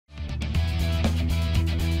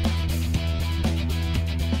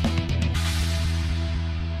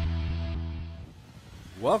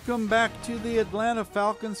Welcome back to the Atlanta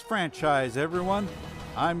Falcons franchise, everyone.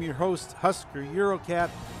 I'm your host, Husker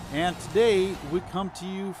Eurocat, and today we come to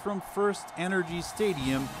you from First Energy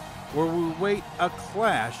Stadium, where we await a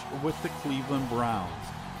clash with the Cleveland Browns.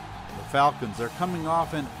 The Falcons are coming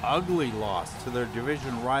off an ugly loss to their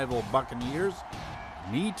division rival Buccaneers,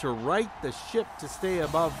 need to right the ship to stay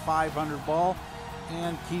above 500 ball,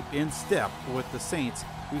 and keep in step with the Saints,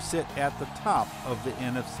 who sit at the top of the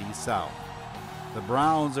NFC South. The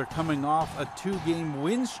Browns are coming off a 2-game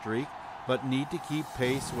win streak, but need to keep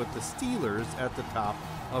pace with the Steelers at the top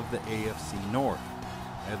of the AFC North.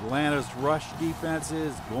 Atlanta's rush defense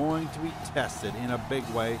is going to be tested in a big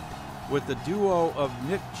way with the duo of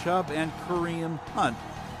Nick Chubb and Kareem Hunt,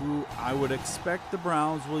 who I would expect the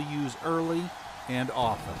Browns will use early and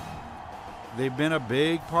often. They've been a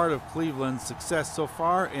big part of Cleveland's success so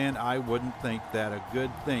far, and I wouldn't think that a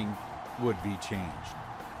good thing would be changed.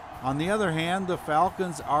 On the other hand, the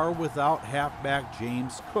Falcons are without halfback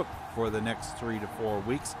James Cook for the next 3 to 4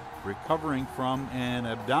 weeks, recovering from an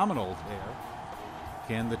abdominal tear.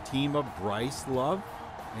 Can the team of Bryce Love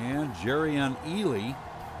and Jerrion Ealy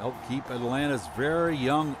help keep Atlanta's very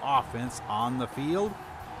young offense on the field?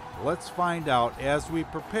 Let's find out as we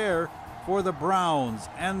prepare for the Browns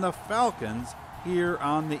and the Falcons here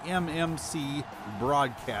on the MMC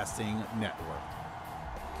Broadcasting Network.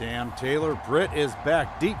 Cam Taylor-Britt is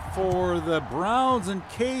back deep for the Browns, and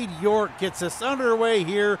Cade York gets us underway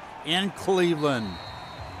here in Cleveland.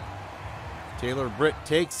 Taylor-Britt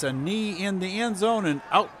takes a knee in the end zone, and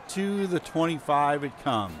out to the 25 it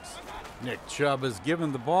comes. Nick Chubb is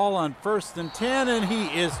given the ball on 1st and 10, and he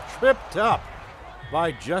is tripped up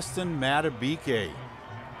by Justin Madubuike.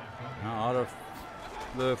 Now out of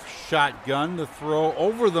the shotgun, the throw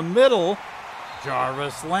over the middle.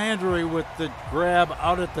 Jarvis Landry with the grab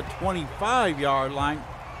out at the 25-yard line.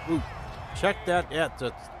 Ooh, check that at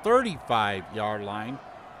the 35-yard line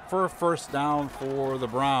for a first down for the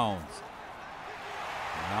Browns.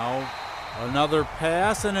 Now another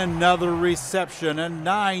pass and another reception, a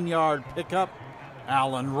 9-yard pickup.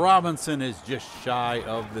 Allen Robinson is just shy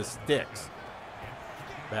of the sticks.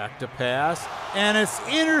 Back to pass, and it's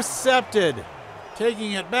intercepted.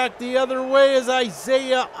 Taking it back the other way is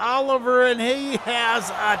Isaiah Oliver, and he has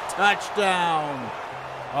a touchdown.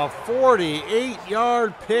 A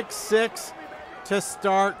 48-yard pick six to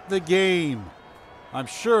start the game. I'm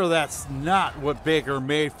sure that's not what Baker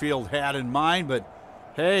Mayfield had in mind, but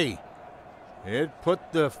hey, it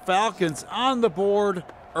put the Falcons on the board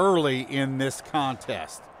early in this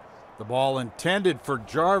contest. The ball intended for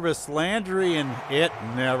Jarvis Landry, and it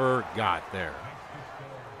never got there.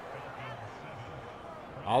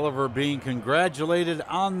 Oliver being congratulated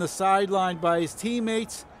on the sideline by his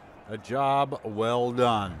teammates. A job well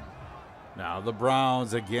done. Now the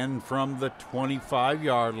Browns again from the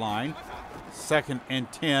 25-yard line. 2nd and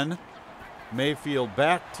 10. Mayfield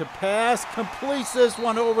back to pass. Completes this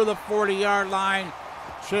one over the 40-yard line.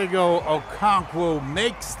 Chigo Okonkwo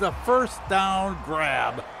makes the first down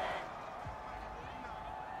grab.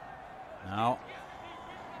 Now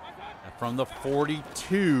from the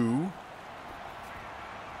 42.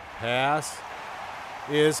 Pass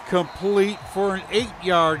is complete for an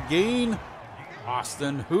 8-yard gain.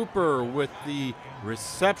 Austin Hooper with the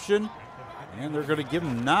reception, and they're going to give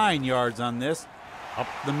him 9 yards on this. Up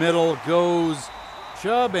the middle goes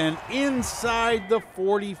Chubb, and inside the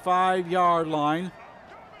 45-yard line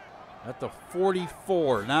at the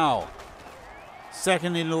 44. Now,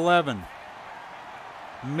 2nd and 11.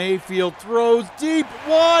 Mayfield throws deep,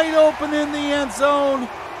 wide open in the end zone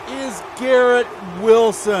is Garrett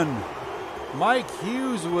Wilson. Mike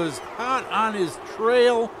Hughes was hot on his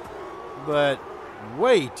trail, but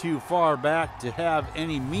way too far back to have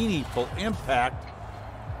any meaningful impact.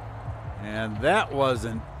 And that was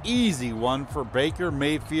an easy one for Baker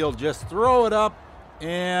Mayfield. Just throw it up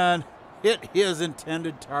and hit his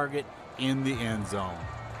intended target in the end zone.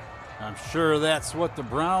 I'm sure that's what the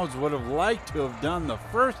Browns would have liked to have done the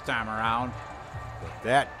first time around, but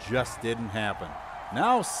that just didn't happen.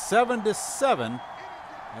 Now 7-7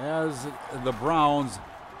 as the Browns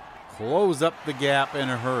close up the gap in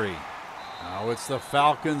a hurry. Now it's the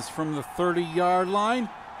Falcons from the 30-yard line,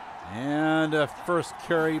 and a first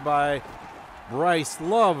carry by Bryce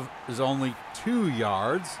Love is only 2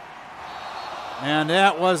 yards. And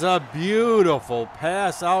that was a beautiful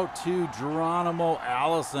pass out to Geronimo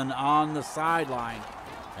Allison on the sideline,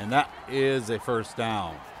 and that is a first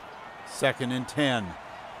down. 2nd and 10.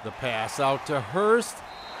 The pass out to Hurst,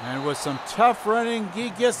 and with some tough running, he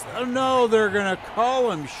gets, oh no, they're going to call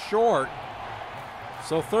him short.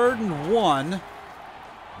 So 3rd and 1.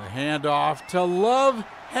 The handoff to Love.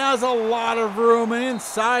 has a lot of room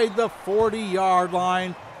inside the 40-yard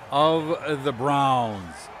line of the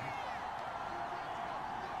Browns.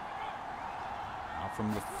 Now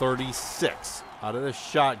from the 36, out of the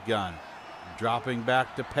shotgun. Dropping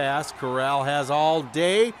back to pass. Corral has all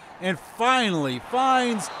day and finally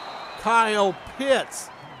finds Kyle Pitts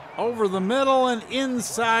over the middle and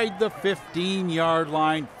inside the 15-yard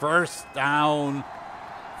line. First down,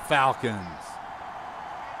 Falcons.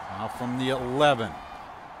 Now from the 11.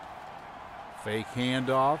 Fake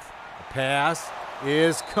handoff. The pass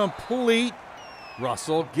is complete.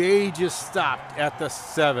 Russell Gage is stopped at the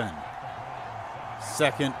 7.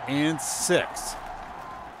 2nd and 6.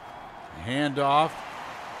 Handoff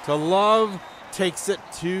to Love. Takes it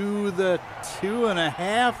to the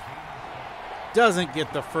 2.5. Doesn't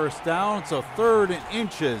get the first down, so 3rd and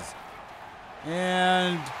inches.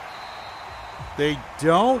 And they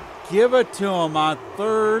don't give it to him on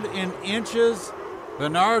 3rd and inches.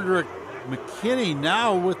 Bernard McKinney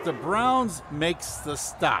now with the Browns makes the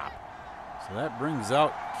stop. So that brings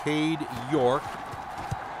out Cade York.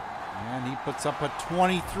 And he puts up a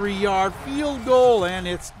 23-yard field goal, and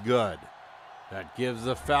it's good. That gives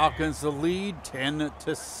the Falcons the lead,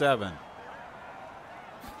 10-7.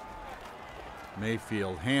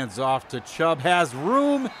 Mayfield hands off to Chubb, has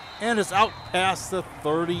room, and is out past the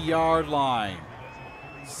 30-yard line.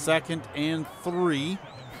 2nd and 3.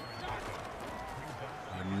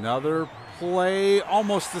 Another play,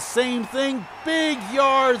 almost the same thing. Big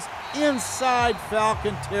yards inside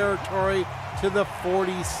Falcon territory to the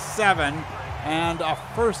 47, and a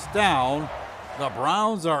first down. The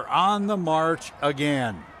Browns are on the march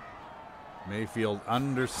again. Mayfield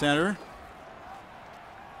under center.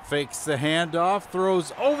 Fakes the handoff,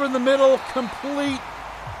 throws over the middle, complete.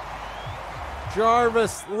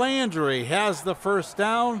 Jarvis Landry has the first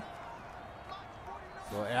down.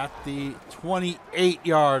 So at the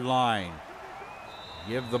 28-yard line.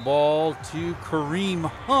 Give the ball to Kareem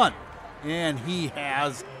Hunt, and he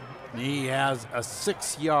has a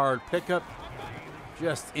 6-yard pickup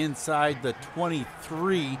just inside the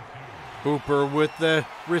 23. Hooper with the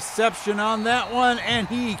reception on that one, and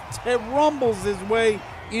he rumbles his way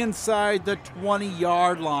inside the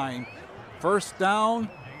 20-yard line. First down,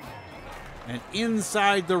 and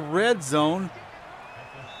inside the red zone.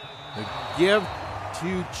 The give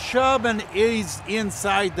to Chubb, and he's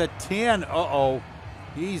inside the 10. Uh-oh.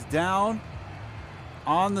 He's down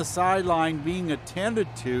on the sideline being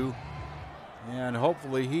attended to, and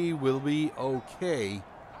hopefully he will be okay.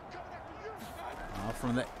 Now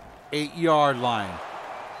from the 8-yard line.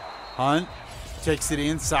 Hunt takes it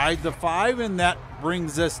inside the 5, and that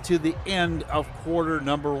brings us to the end of quarter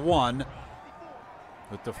number 1.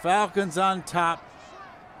 With the Falcons on top,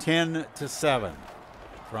 10-7.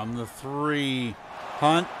 From the 3,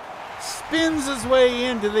 Hunt spins his way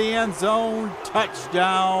into the end zone.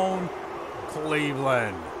 Touchdown,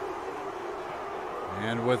 Cleveland.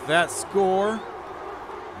 And with that score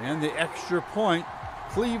and the extra point,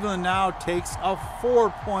 Cleveland now takes a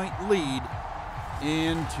 4-point lead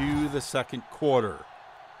into the second quarter.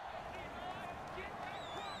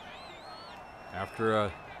 After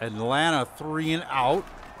a Atlanta 3 and out,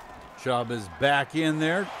 Chubb is back in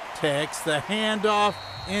there, takes the handoff,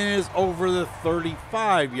 and is over the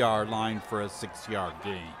 35-yard line for a 6-yard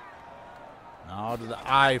gain. Now to the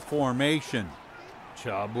I formation.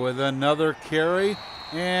 Chubb with another carry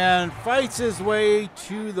and fights his way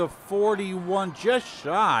to the 41, just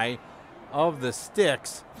shy of the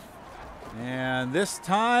sticks. And this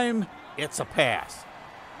time, it's a pass.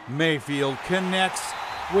 Mayfield connects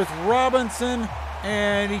with Robinson,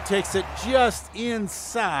 and he takes it just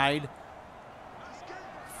inside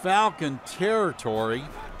Falcon territory.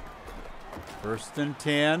 1st and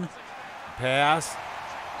 10. Pass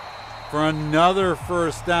for another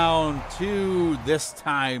first down to, this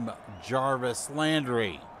time, Jarvis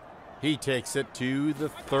Landry. He takes it to the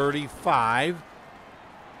 35,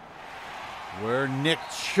 where Nick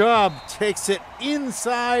Chubb takes it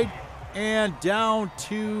inside and down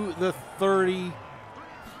to the 30,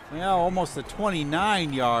 almost the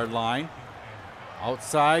 29-yard line.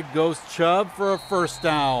 Outside goes Chubb for a first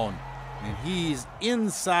down, and he's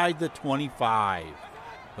inside the 25.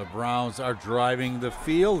 The Browns are driving the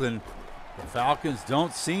field, and the Falcons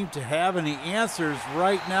don't seem to have any answers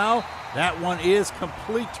right now. That one is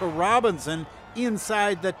complete to Robinson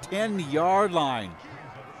inside the 10-yard line.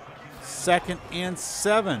 2nd and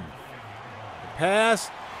 7. The pass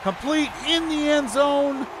complete in the end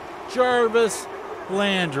zone. Jarvis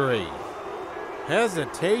Landry.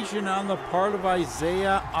 Hesitation on the part of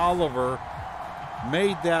Isaiah Oliver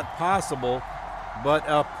made that possible, but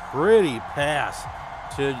a pretty pass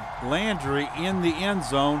to Landry in the end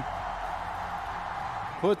zone.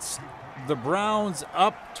 Puts the Browns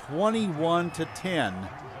up 21-10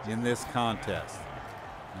 in this contest.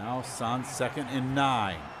 Now it's on 2nd and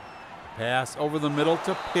 9. Pass over the middle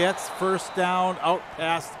to Pitts. First down out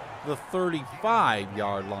past the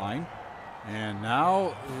 35-yard line. And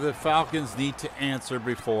now the Falcons need to answer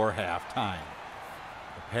before halftime.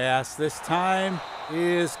 The pass this time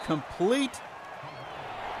is complete.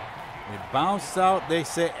 It bounced out, they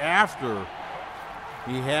say, after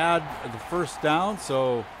he had the first down.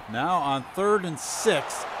 So now on 3rd and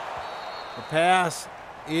 6, the pass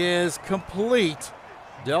is complete.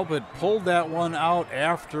 Delpit pulled that one out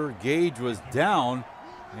after Gage was down,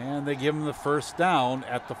 and they give him the first down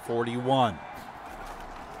at the 41.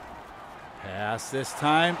 Pass this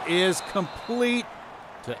time is complete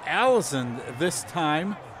to Allison this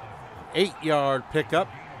time. 8-yard pickup,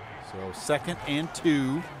 so 2nd and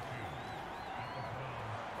 2.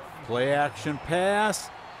 Play action pass,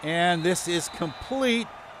 and this is complete,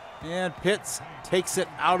 and Pitts takes it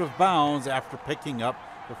out of bounds after picking up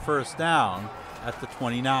the first down at the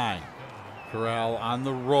 29. Corral on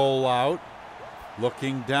the rollout,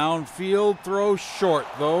 looking downfield, throw short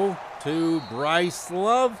though to Bryce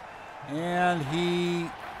Love, and he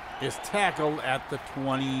is tackled at the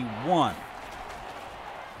 21.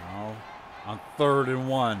 Now on 3rd and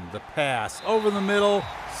 1, the pass over the middle,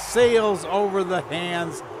 sails over the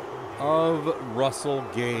hands of Russell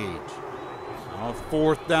Gage. Now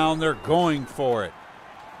 4th down, they're going for it.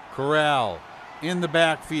 Corral in the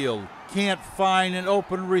backfield, can't find an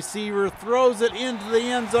open receiver, throws it into the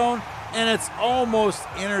end zone, and it's almost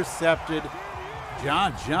intercepted.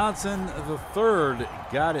 John Johnson III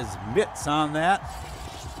got his mitts on that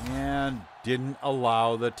and didn't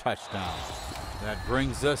allow the touchdown. That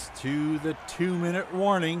brings us to the 2-minute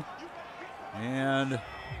warning, and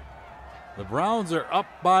the Browns are up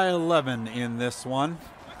by 11 in this one.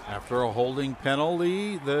 After a holding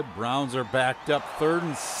penalty, the Browns are backed up 3rd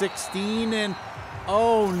and 16, and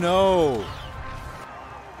oh no.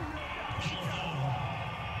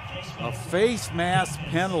 A face mask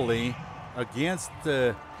penalty against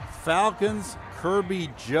the Falcons, Kirby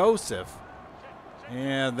Joseph,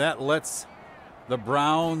 and that lets the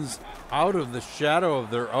Browns out of the shadow of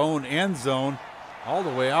their own end zone, all the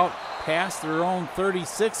way out past their own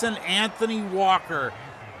 36, and Anthony Walker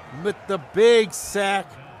with the big sack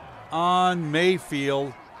on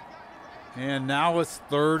Mayfield. And now it's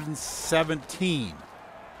 3rd and 17.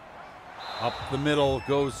 Up the middle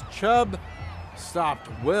goes Chubb, stopped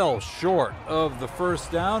well short of the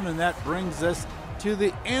first down, and that brings us to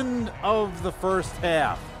the end of the first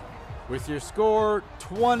half with your score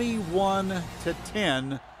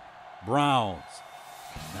 21-10 Browns.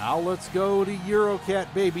 Now let's go to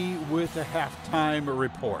Eurocat Baby with a halftime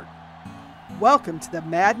report. Welcome to the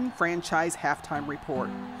Madden Franchise Halftime Report.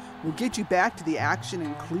 We'll get you back to the action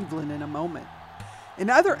in Cleveland in a moment. In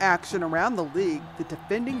other action around the league, the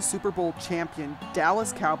defending Super Bowl champion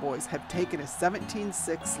Dallas Cowboys have taken a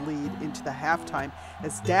 17-6 lead into the halftime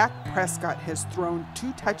as Dak Prescott has thrown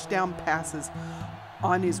 2 touchdown passes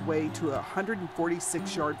on his way to a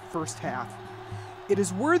 146-yard first half. It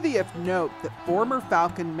is worthy of note that former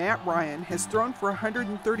Falcon Matt Ryan has thrown for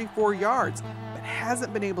 134 yards, but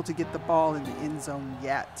hasn't been able to get the ball in the end zone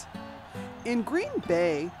yet. In Green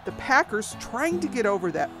Bay, the Packers, trying to get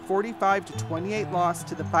over that 45-28 loss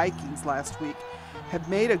to the Vikings last week, have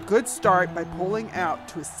made a good start by pulling out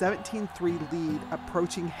to a 17-3 lead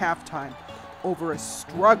approaching halftime over a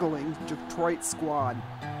struggling Detroit squad.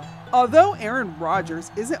 Although Aaron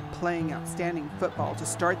Rodgers isn't playing outstanding football to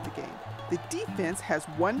start the game, the defense has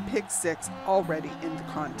 1 pick six already in the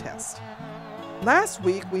contest. Last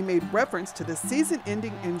week, we made reference to the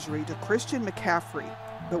season-ending injury to Christian McCaffrey,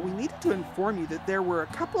 but we needed to inform you that there were a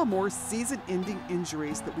couple of more season-ending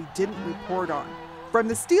injuries that we didn't report on. From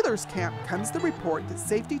the Steelers camp comes the report that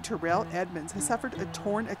safety Terrell Edmonds has suffered a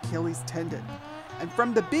torn Achilles tendon. And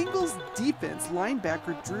from the Bengals defense,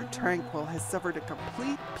 linebacker Drew Tranquill has suffered a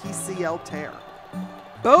complete PCL tear.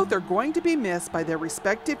 Both are going to be missed by their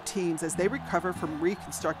respective teams as they recover from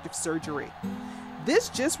reconstructive surgery. This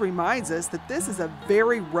just reminds us that this is a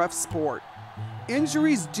very rough sport.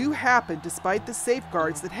 Injuries do happen despite the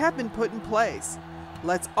safeguards that have been put in place.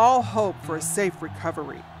 Let's all hope for a safe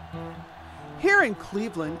recovery. Here in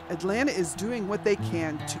Cleveland, Atlanta is doing what they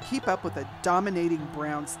can to keep up with a dominating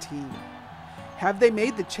Browns team. Have they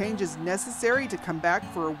made the changes necessary to come back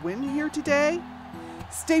for a win here today?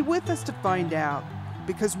 Stay with us to find out,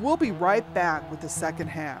 because we'll be right back with the second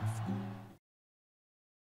half.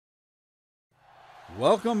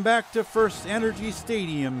 Welcome back to First Energy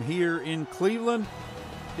Stadium here in Cleveland.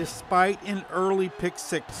 Despite an early pick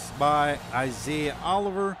six by Isaiah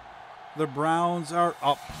Oliver, the Browns are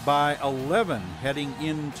up by 11 heading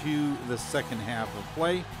into the second half of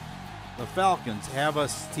play. The Falcons have a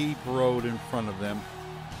steep road in front of them,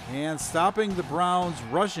 and stopping the Browns'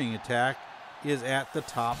 rushing attack is at the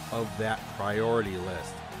top of that priority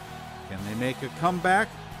list. Can they make a comeback?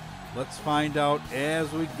 Let's find out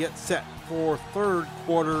as we get set for third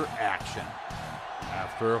quarter action.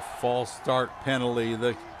 After a false start penalty,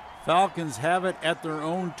 the Falcons have it at their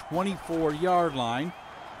own 24-yard line,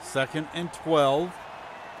 2nd and 12.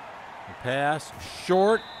 The pass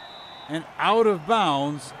short and out of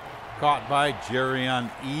bounds, caught by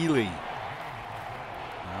Jerrion Ely.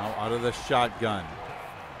 Now out of the shotgun.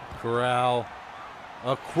 Corral,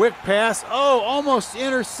 a quick pass. Oh, almost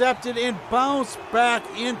intercepted and bounced back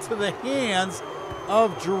into the hands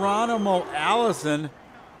of Geronimo Allison,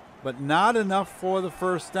 but not enough for the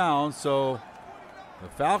first down, so the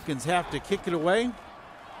Falcons have to kick it away.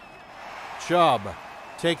 Chubb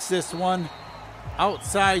takes this one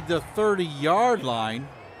outside the 30-yard line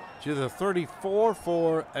to the 34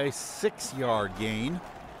 for a 6-yard gain.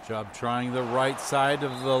 Chubb trying the right side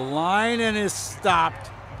of the line and is stopped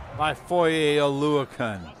by Foye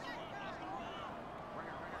Oluokun.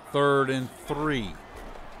 3rd and 3.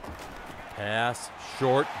 Pass,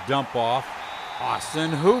 short, dump off. Austin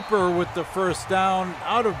Hooper with the first down,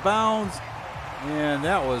 out of bounds, and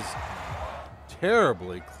that was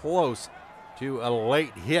terribly close to a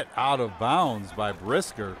late hit out of bounds by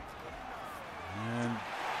Brisker. And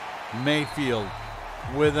Mayfield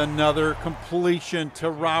with another completion to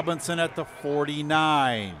Robinson at the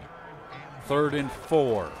 49. 3rd and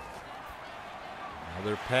 4.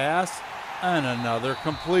 Another pass and another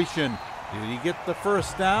completion. Did he get the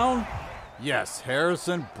first down? Yes,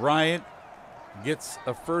 Harrison Bryant gets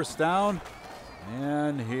a first down.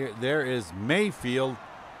 And there is Mayfield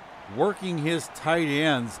working his tight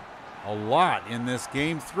ends a lot in this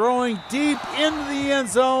game, throwing deep into the end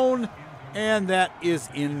zone, and that is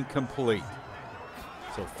incomplete.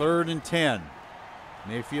 So 3rd and 10.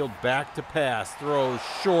 Mayfield back to pass, throws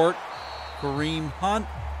short. Kareem Hunt,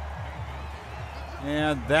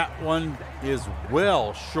 and that one is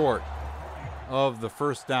well short of the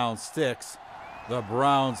first down sticks. The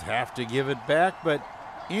Browns have to give it back, but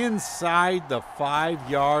inside the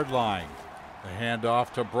 5-yard line. The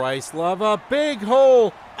handoff to Bryce Love, a big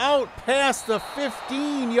hole out past the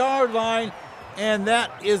 15-yard line, and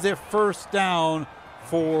that is a first down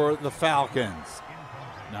for the Falcons.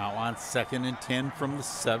 Now on 2nd and 10 from the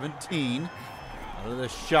 17. Out of the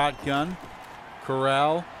shotgun.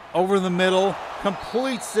 Corral over the middle,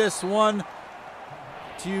 completes this one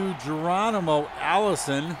to Geronimo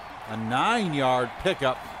Allison, a 9-yard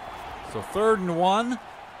pickup. So 3rd and 1,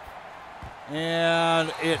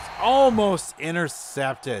 and it's almost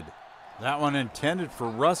intercepted. That one intended for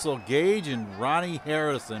Russell Gage, and Ronnie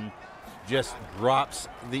Harrison just drops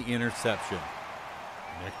the interception.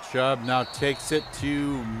 Nick Chubb now takes it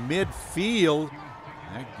to midfield.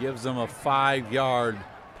 That gives them a 5-yard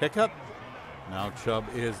pickup. Now Chubb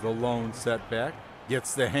is the lone setback.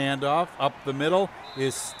 Gets the handoff up the middle,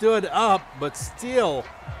 is stood up, but still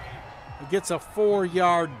gets a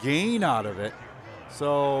 4-yard gain out of it.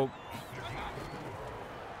 So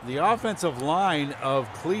the offensive line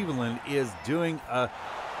of Cleveland is doing a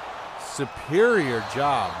superior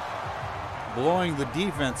job blowing the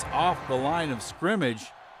defense off the line of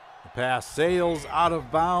scrimmage. The pass sails out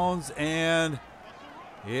of bounds, and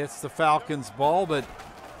it's the Falcons' ball, but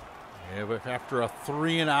after a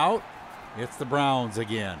 3 and out, it's the Browns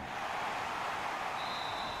again.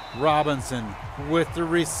 Robinson with the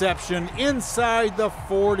reception inside the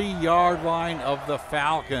 40-yard line of the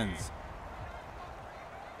Falcons.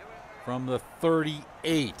 From the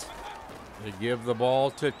 38, they give the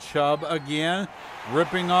ball to Chubb again,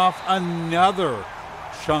 ripping off another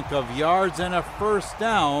chunk of yards and a first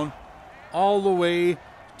down all the way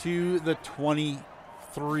to the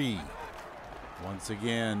 23. Once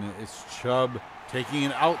again, it's Chubb taking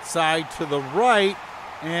it outside to the right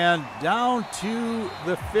and down to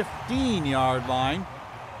the 15-yard line.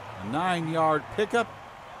 A 9-yard pickup.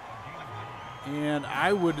 And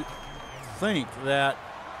I would think that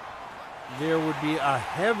there would be a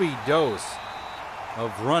heavy dose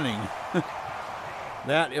of running.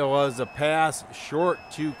 That it was a pass short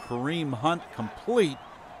to Kareem Hunt, complete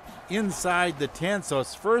inside the 10. So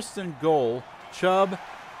it's 1st and goal. Chubb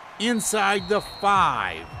inside the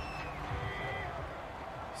 5.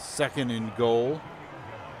 2nd and goal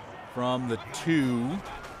from the 2.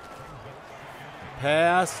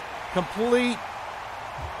 Pass complete.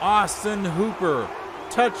 Austin Hooper.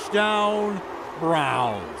 Touchdown,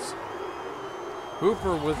 Browns.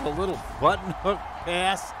 Hooper with a little button hook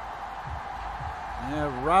pass. The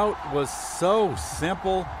route was so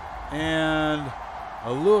simple, and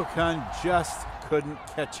Aluakun just couldn't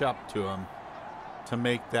catch up to him to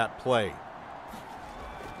make that play.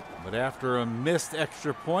 But after a missed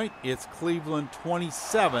extra point, it's Cleveland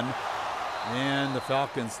 27 and the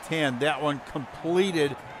Falcons 10. That one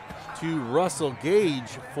completed to Russell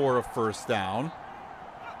Gage for a first down.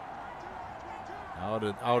 Out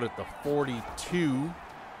at the 42.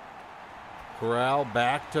 Corral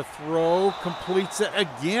back to throw, completes it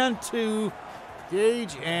again to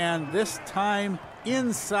Gage, and this time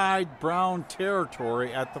inside Brown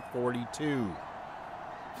territory at the 42.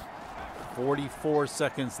 44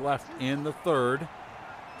 seconds left in the third.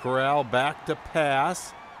 Corral back to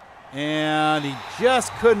pass, and he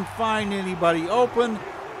just couldn't find anybody open,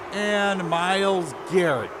 and Myles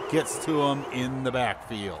Garrett gets to him in the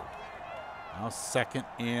backfield. Now 2nd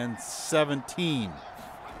and 17.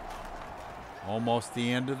 Almost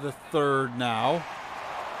the end of the third now.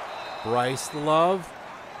 Bryce Love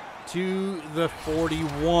to the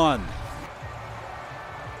 41.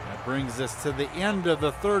 That brings us to the end of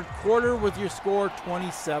the third quarter with your score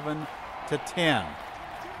 27-10.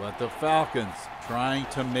 But the Falcons trying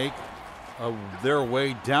to make their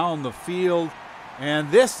way down the field.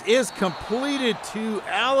 And this is completed to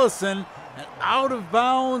Allison and out of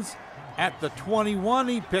bounds at the 21.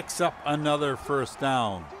 He picks up another first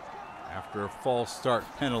down after a false start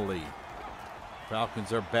penalty.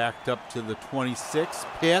 Falcons are backed up to the 26.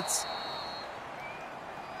 Pitts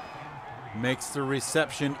makes the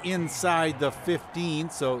reception inside the 15,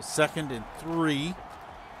 so 2nd and 3.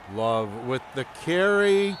 Love with the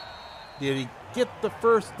carry. Did he get the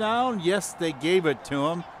first down? Yes, they gave it to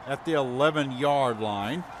him at the 11-yard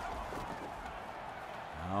line.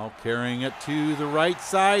 Now carrying it to the right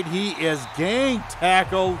side. He is gang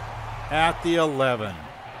tackled at the 11.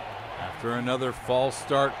 After another false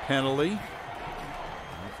start penalty.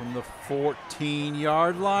 From the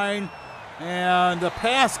 14-yard line, and the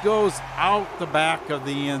pass goes out the back of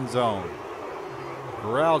the end zone.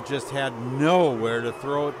 Corral just had nowhere to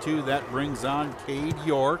throw it to. That brings on Cade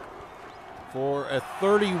York for a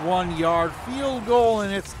 31-yard field goal,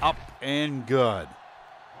 and it's up and good.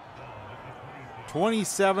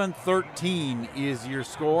 27-13 is your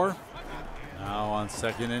score. Now on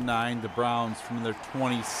 2nd and 9, the Browns from their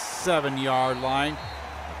 27-yard line.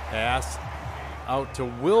 The pass out to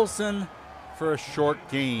Wilson for a short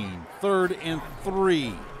gain. 3rd and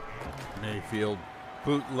 3. Mayfield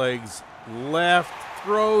bootlegs left,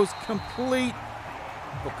 throws complete.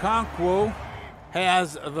 Okonkwo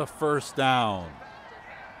has the first down.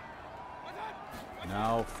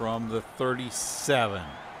 Now from the 37.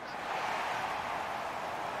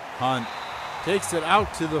 Hunt takes it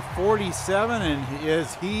out to the 47, and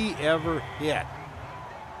is he ever hit?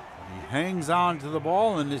 He hangs on to the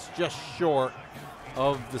ball and is just short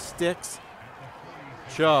of the sticks.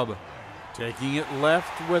 Chubb taking it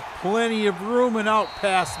left with plenty of room and out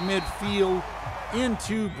past midfield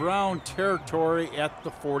into Brown territory at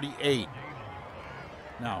the 48.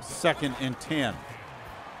 Now 2nd and 10.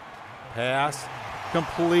 Pass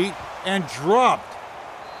complete and dropped.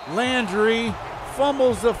 Landry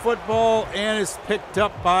fumbles the football and is picked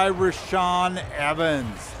up by Rashaan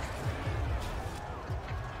Evans.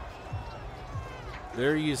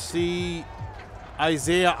 There you see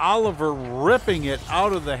Isaiah Oliver ripping it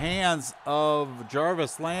out of the hands of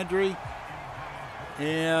Jarvis Landry.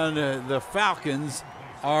 And the Falcons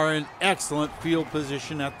are in excellent field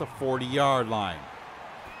position at the 40-yard line.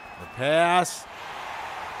 The pass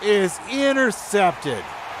is intercepted.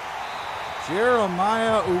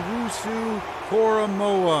 Jeremiah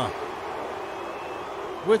Owusu-Koramoah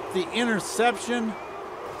with the interception,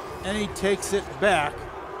 and he takes it back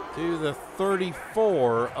to the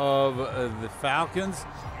 34 of the Falcons.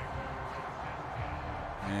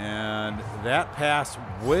 And that pass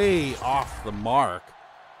way off the mark.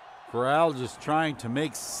 Corral just trying to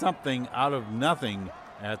make something out of nothing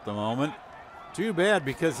at the moment. Too bad,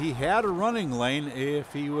 because he had a running lane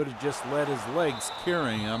if he would have just let his legs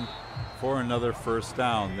carry him for another first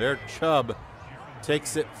down. There, Chubb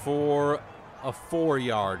takes it for a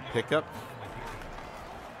 4-yard pickup.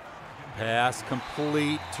 Pass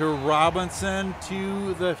complete to Robinson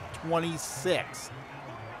to the 26.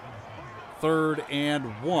 3rd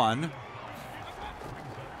and 1.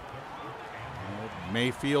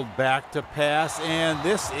 Mayfield back to pass, and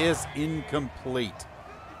this is incomplete.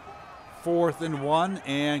 4th and 1,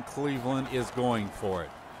 and Cleveland is going for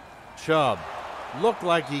it. Chubb looked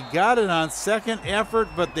like he got it on second effort,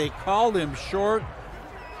 but they called him short,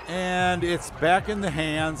 and it's back in the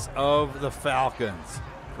hands of the Falcons.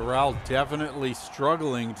 Corral definitely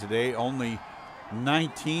struggling today, only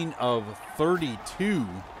 19 of 32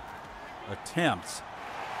 attempts.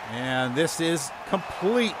 And this is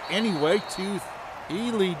complete anyway to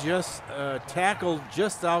Ely, just tackled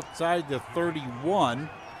just outside the 31.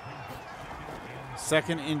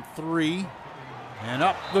 2nd and 3. And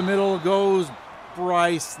up the middle goes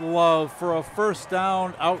Bryce Love for a first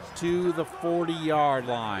down out to the 40-yard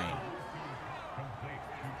line.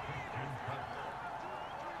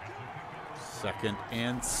 2nd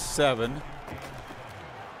and 7.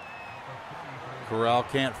 Corral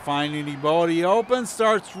can't find anybody open,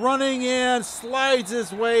 starts running and slides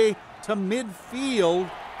his way to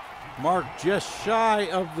midfield. Marked just shy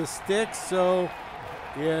of the stick, so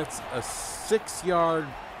it's a 6-yard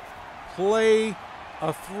play.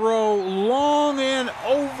 A throw long and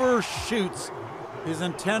overshoots his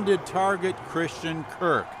intended target, Christian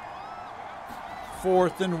Kirk.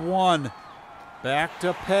 4th and 1. Back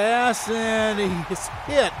to pass, and he's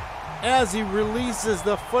hit as he releases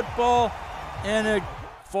the football, and it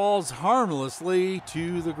falls harmlessly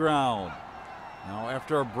to the ground. Now,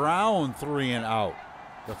 after a Brown 3 and out,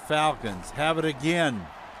 the Falcons have it again.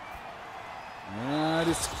 And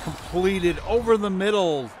it's completed over the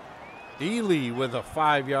middle. Ely with a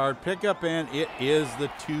 5-yard pickup, and it is the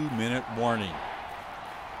 2-minute warning.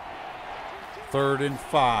 3rd and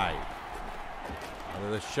 5. Out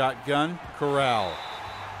of the shotgun, Corral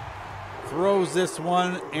throws this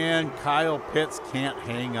one, and Kyle Pitts can't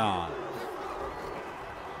hang on.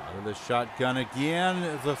 Out of the shotgun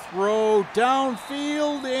again, the throw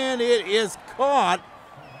downfield, and it is caught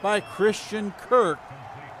by Christian Kirk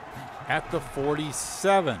at the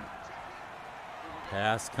 47.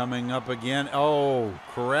 Pass coming up again. Oh,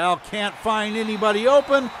 Corral can't find anybody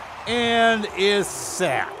open and is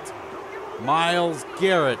sacked. Myles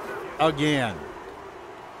Garrett again.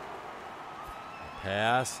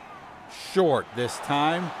 Pass short this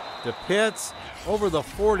time to Pitts over the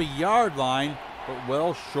 40-yard line, but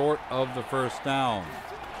well short of the first down.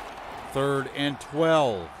 3rd and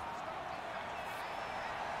 12.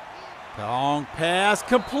 Long pass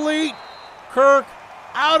complete. Kirk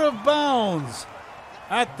out of bounds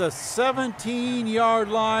at the 17-yard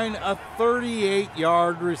line, a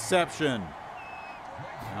 38-yard reception.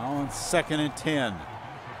 Now on 2nd and 10.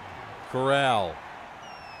 Corral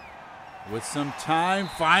with some time,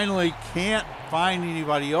 finally can't find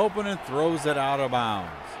anybody open and throws it out of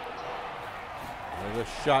bounds. With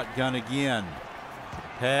a shotgun again.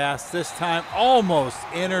 Pass this time almost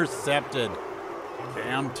intercepted.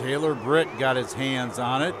 Cam Taylor-Britt got his hands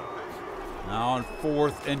on it. Now on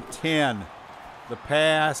 4th and 10. The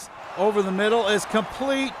pass over the middle is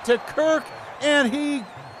complete to Kirk, and he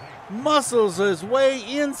muscles his way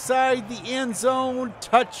inside the end zone.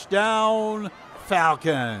 Touchdown,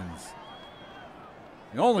 Falcons.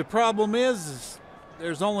 The only problem is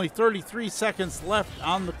there's only 33 seconds left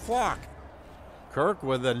on the clock. Kirk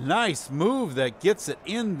with a nice move that gets it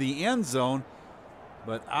in the end zone,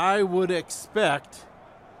 but I would expect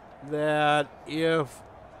that if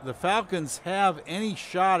the Falcons have any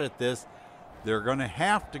shot at this, they're going to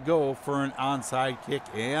have to go for an onside kick,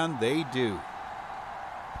 and they do.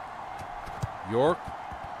 York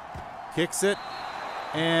kicks it,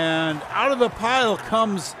 and out of the pile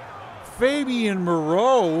comes Fabian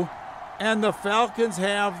Moreau, and the Falcons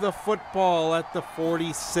have the football at the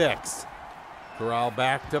 46. Corral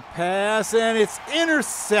back to pass, and it's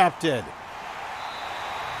intercepted.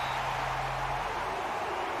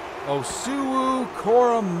 Osuwu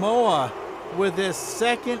Koromoa with his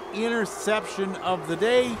 2nd interception of the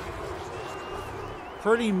day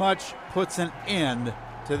pretty much puts an end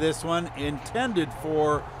to this one, intended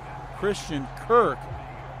for Christian Kirk,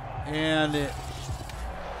 and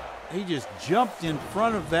he just jumped in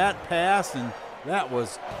front of that pass, and that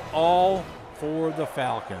was all for the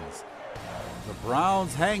Falcons. The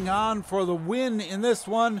Browns hang on for the win in this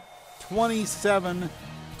one, 27-20.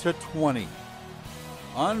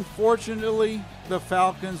 Unfortunately, the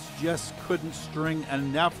Falcons just couldn't string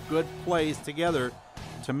enough good plays together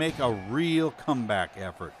to make a real comeback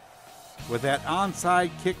effort. With that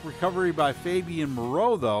onside kick recovery by Fabian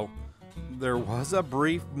Moreau, though, there was a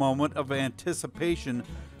brief moment of anticipation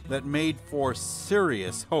that made for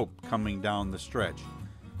serious hope coming down the stretch.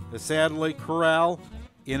 Sadly, Corral,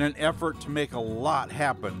 in an effort to make a lot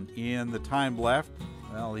happen in the time left,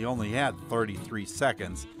 well, he only had 33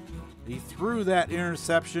 seconds, he threw that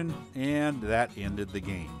interception, and that ended the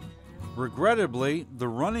game. Regrettably, the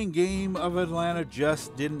running game of Atlanta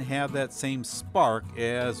just didn't have that same spark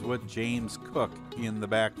as with James Cook in the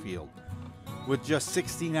backfield. With just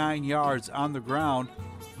 69 yards on the ground,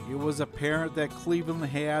 it was apparent that Cleveland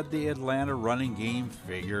had the Atlanta running game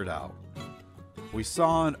figured out. We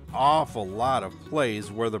saw an awful lot of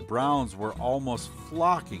plays where the Browns were almost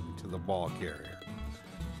flocking to the ball carrier.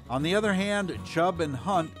 On the other hand, Chubb and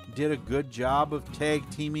Hunt did a good job of tag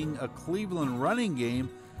teaming a Cleveland running game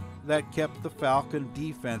that kept the Falcon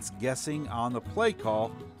defense guessing on the play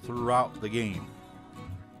call throughout the game.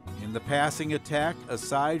 In the passing attack,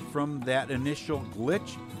 aside from that initial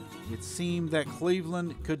glitch, it seemed that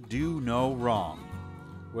Cleveland could do no wrong.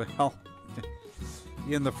 Well,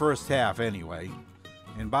 in the first half anyway.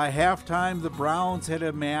 And by halftime, the Browns had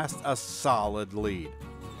amassed a solid lead.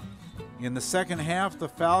 In the second half, the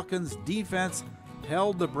Falcons' defense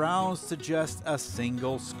held the Browns to just a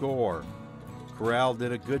single score. Corral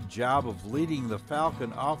did a good job of leading the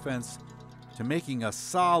Falcon offense to making a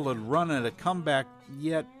solid run at a comeback,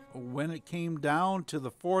 yet when it came down to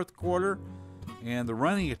the fourth quarter and the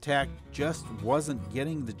running attack just wasn't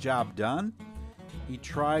getting the job done, he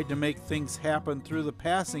tried to make things happen through the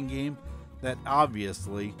passing game that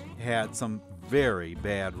obviously had some very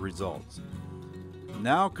bad results.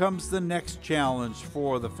 Now comes the next challenge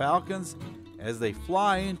for the Falcons as they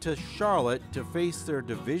fly into Charlotte to face their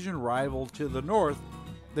division rival to the north,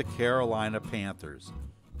 the Carolina Panthers.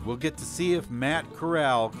 We'll get to see if Matt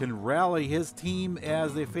Corral can rally his team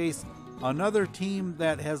as they face another team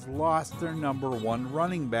that has lost their number one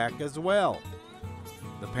running back as well.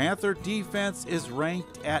 The Panther defense is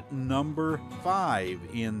ranked at number 5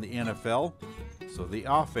 in the NFL, so the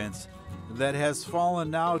offense that has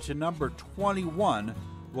fallen now to number 21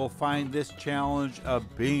 will find this challenge a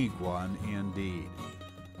big one indeed.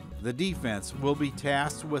 The defense will be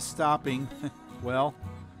tasked with stopping, well,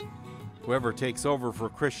 whoever takes over for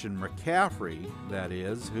Christian McCaffrey, that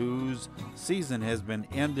is, whose season has been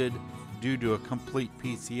ended due to a complete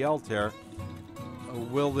PCL tear.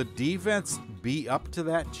 Will the defense be up to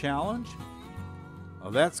that challenge?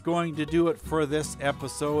 Well, that's going to do it for this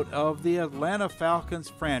episode of the Atlanta Falcons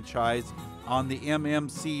franchise on the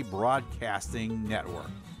MMC Broadcasting Network.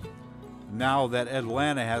 Now that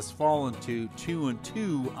Atlanta has fallen to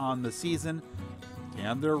 2-2 on the season,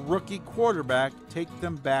 can their rookie quarterback take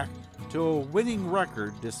them back to a winning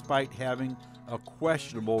record despite having a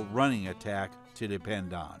questionable running attack to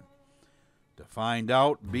depend on? To find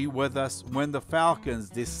out, be with us when the Falcons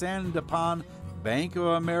descend upon Bank of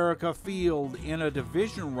America Field in a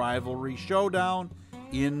division rivalry showdown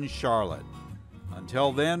in Charlotte.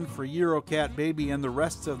 Until then, for Eurocat Baby and the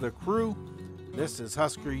rest of the crew, this is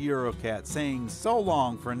Husker Eurocat saying so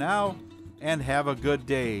long for now, and have a good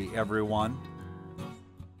day, everyone.